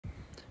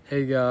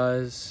Hey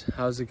guys,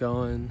 how's it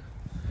going?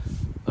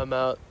 I'm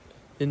out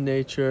in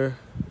nature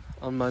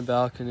on my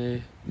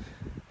balcony.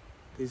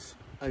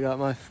 I got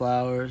my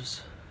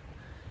flowers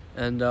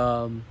and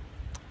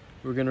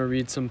we're gonna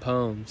read some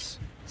poems.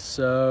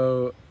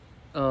 So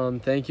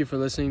thank you for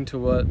listening to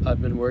what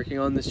I've been working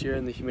on this year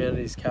in the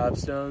Humanities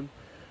capstone.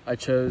 I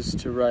chose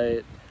to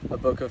write a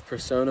book of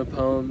persona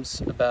poems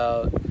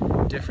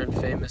about different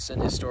famous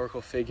and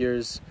historical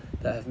figures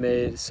that have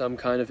made some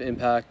kind of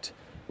impact,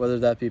 whether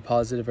that be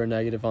positive or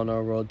negative, on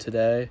our world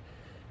today.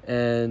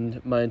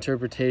 And my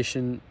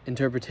interpretation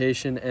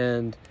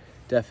and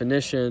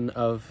definition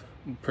of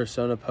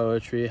persona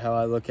poetry, how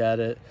I look at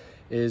it,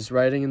 is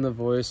writing in the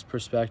voice,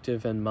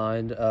 perspective, and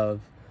mind of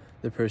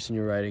the person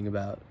you're writing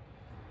about.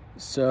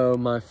 So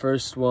my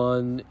first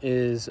one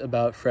is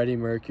about Freddie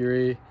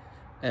Mercury,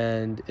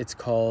 and it's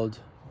called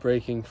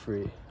Breaking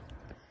Free.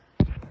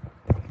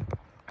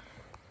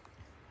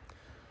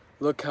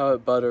 Look how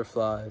it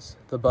butterflies,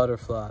 the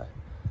butterfly.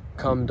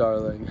 Come,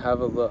 darling, have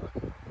a look.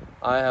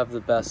 I have the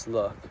best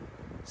look.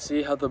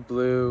 See how the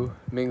blue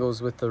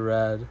mingles with the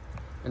red,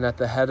 and at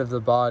the head of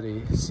the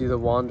body, see the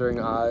wandering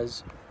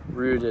eyes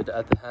rooted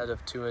at the head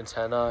of two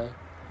antennae,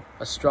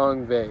 a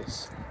strong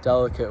base,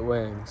 delicate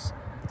wings,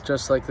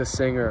 just like the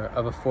singer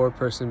of a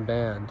four-person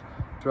band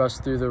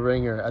thrust through the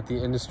ringer at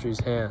the industry's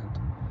hand.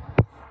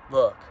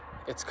 Look,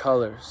 its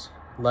colors,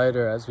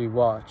 lighter as we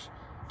watch,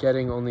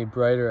 getting only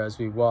brighter as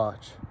we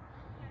watch.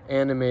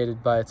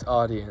 Animated by its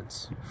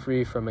audience,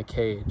 free from a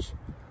cage.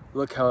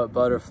 Look how it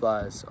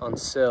butterflies, on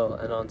sill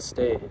and on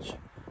stage.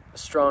 A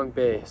strong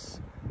base,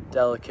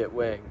 delicate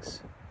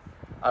wings.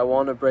 I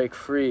want to break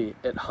free,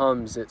 it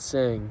hums, it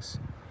sings.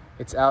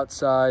 Its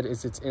outside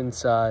is its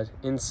inside.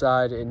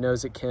 Inside, it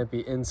knows it can't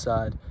be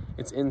inside.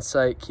 Its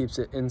insight keeps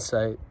it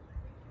insight.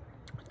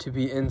 To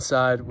be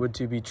inside would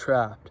to be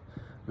trapped,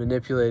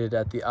 manipulated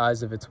at the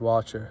eyes of its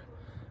watcher.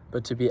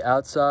 But to be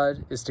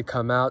outside is to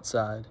come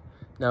outside.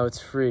 Now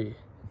it's free.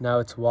 Now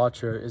its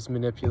watcher is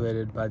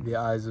manipulated by the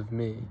eyes of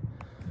me.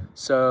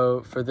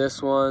 So for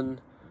this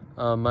one,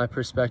 my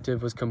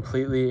perspective was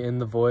completely in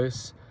the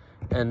voice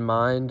and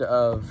mind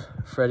of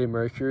Freddie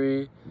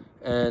Mercury,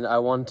 and I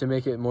wanted to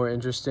make it more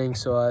interesting,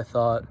 so I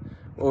thought,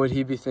 what would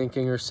he be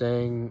thinking or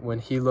saying when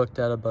he looked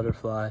at a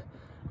butterfly?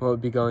 What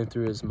would be going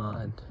through his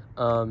mind?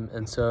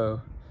 And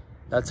so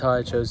that's how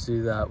I chose to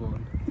do that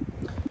one.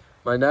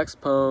 My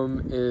next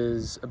poem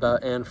is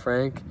about Anne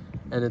Frank,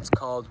 and it's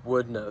called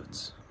Wood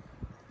Notes.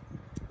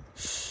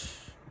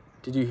 Shh,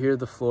 did you hear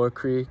the floor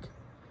creak?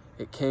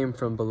 It came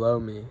from below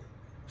me.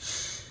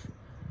 Shh,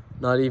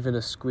 not even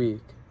a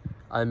squeak.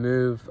 I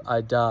move, I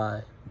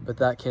die, but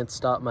that can't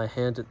stop my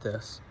hand at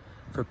this,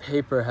 for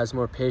paper has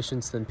more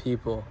patience than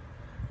people.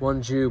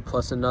 One Jew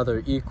plus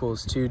another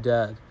equals two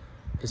dead.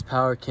 His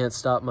power can't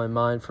stop my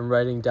mind from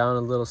writing down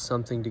a little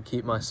something to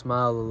keep my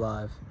smile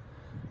alive.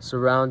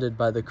 Surrounded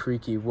by the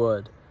creaky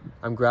wood,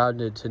 I'm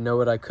grounded to know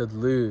what I could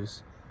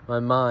lose, my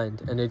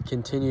mind, and it'd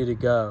continue to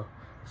go.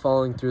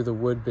 Falling through the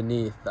wood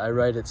beneath, I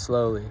write it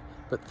slowly,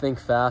 but think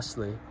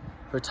fastly,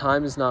 for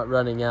time is not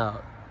running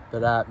out,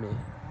 but at me.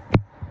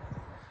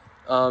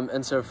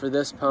 And so for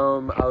this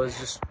poem, I was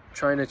just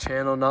trying to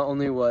channel not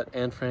only what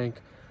Anne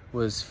Frank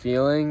was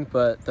feeling,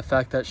 but the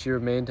fact that she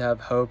remained to have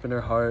hope in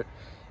her heart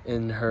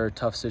in her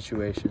tough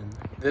situation.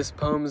 This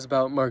poem is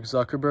about Mark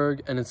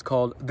Zuckerberg, and it's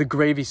called The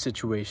Gravy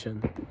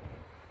Situation.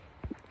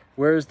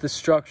 Where is the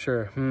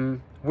structure?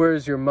 Where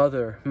is your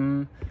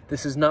mother?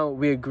 This is not what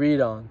we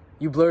agreed on.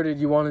 You blurted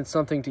you wanted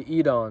something to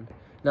eat on.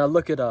 Now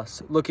look at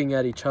us, looking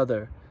at each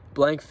other.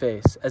 Blank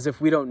face, as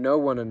if we don't know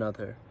one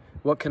another.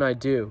 What can I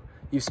do?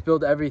 You've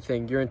spilled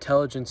everything, your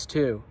intelligence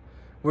too.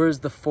 Where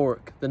is the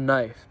fork, the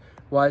knife?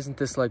 Why isn't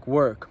this like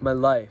work, my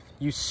life?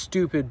 You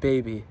stupid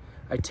baby.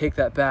 I take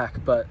that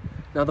back, but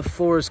now the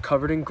floor is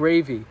covered in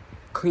gravy.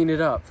 Clean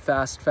it up,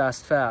 fast,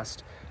 fast,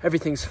 fast.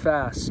 Everything's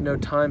fast, no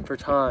time for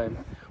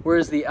time. Where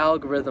is the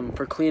algorithm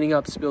for cleaning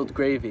up spilled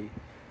gravy?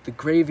 The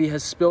gravy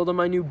has spilled on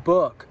my new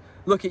book.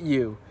 Look at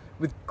you,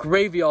 with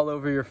gravy all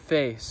over your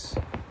face.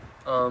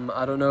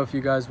 I don't know if you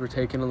guys were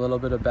taken a little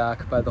bit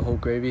aback by the whole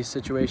gravy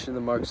situation in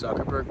the Mark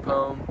Zuckerberg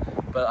poem,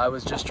 but I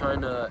was just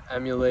trying to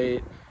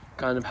emulate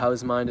kind of how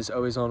his mind is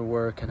always on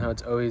work and how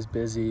it's always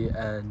busy,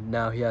 and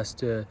now he has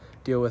to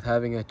deal with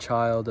having a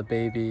child, a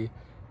baby,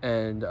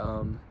 and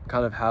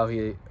kind of how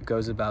he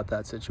goes about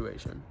that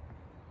situation.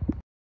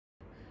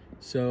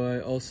 So I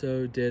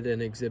also did an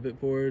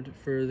exhibit board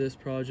for this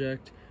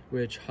project,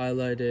 which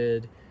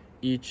highlighted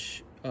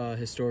each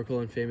historical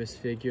and famous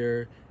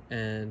figure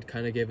and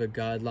kind of gave a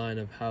guideline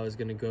of how I was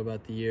going to go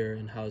about the year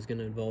and how I was going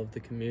to involve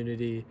the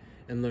community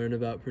and learn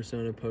about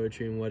persona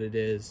poetry and what it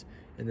is,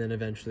 and then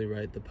eventually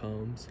write the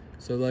poems.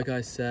 So like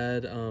I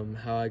said,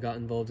 how I got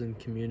involved in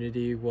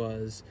community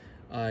was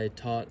I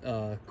taught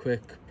a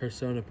quick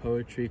persona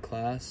poetry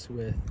class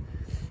with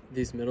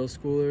these middle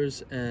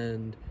schoolers,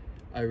 and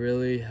I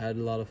really had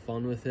a lot of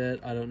fun with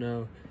it. I don't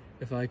know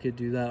if I could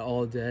do that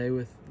all day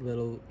with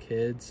little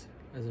kids,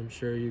 as I'm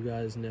sure you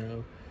guys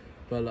know,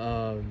 but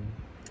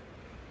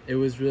it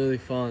was really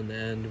fun,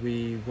 and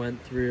we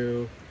went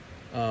through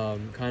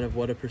kind of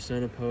what a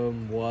persona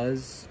poem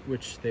was,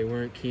 which they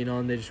weren't keen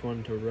on. They just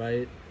wanted to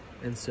write.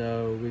 And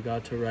so we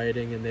got to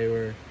writing, and they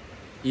were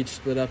each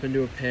split up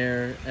into a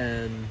pair,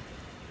 and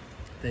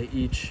they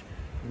each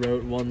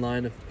wrote one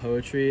line of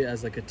poetry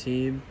as like a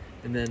team,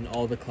 and then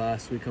all the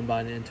class, we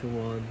combined it into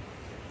one.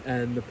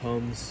 And the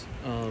poems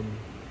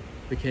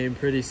became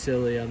pretty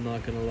silly, I'm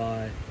not gonna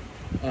lie.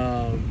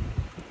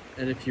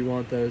 And if you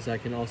want those, I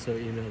can also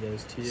email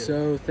those to you.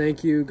 So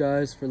thank you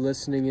guys for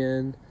listening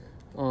in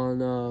on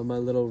my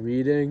little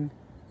reading,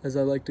 as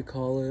I like to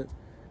call it.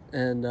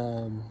 And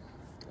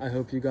I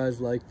hope you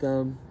guys like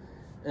them.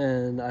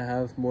 And I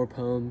have more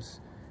poems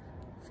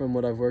from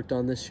what I've worked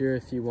on this year.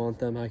 If you want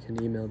them, I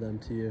can email them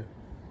to you.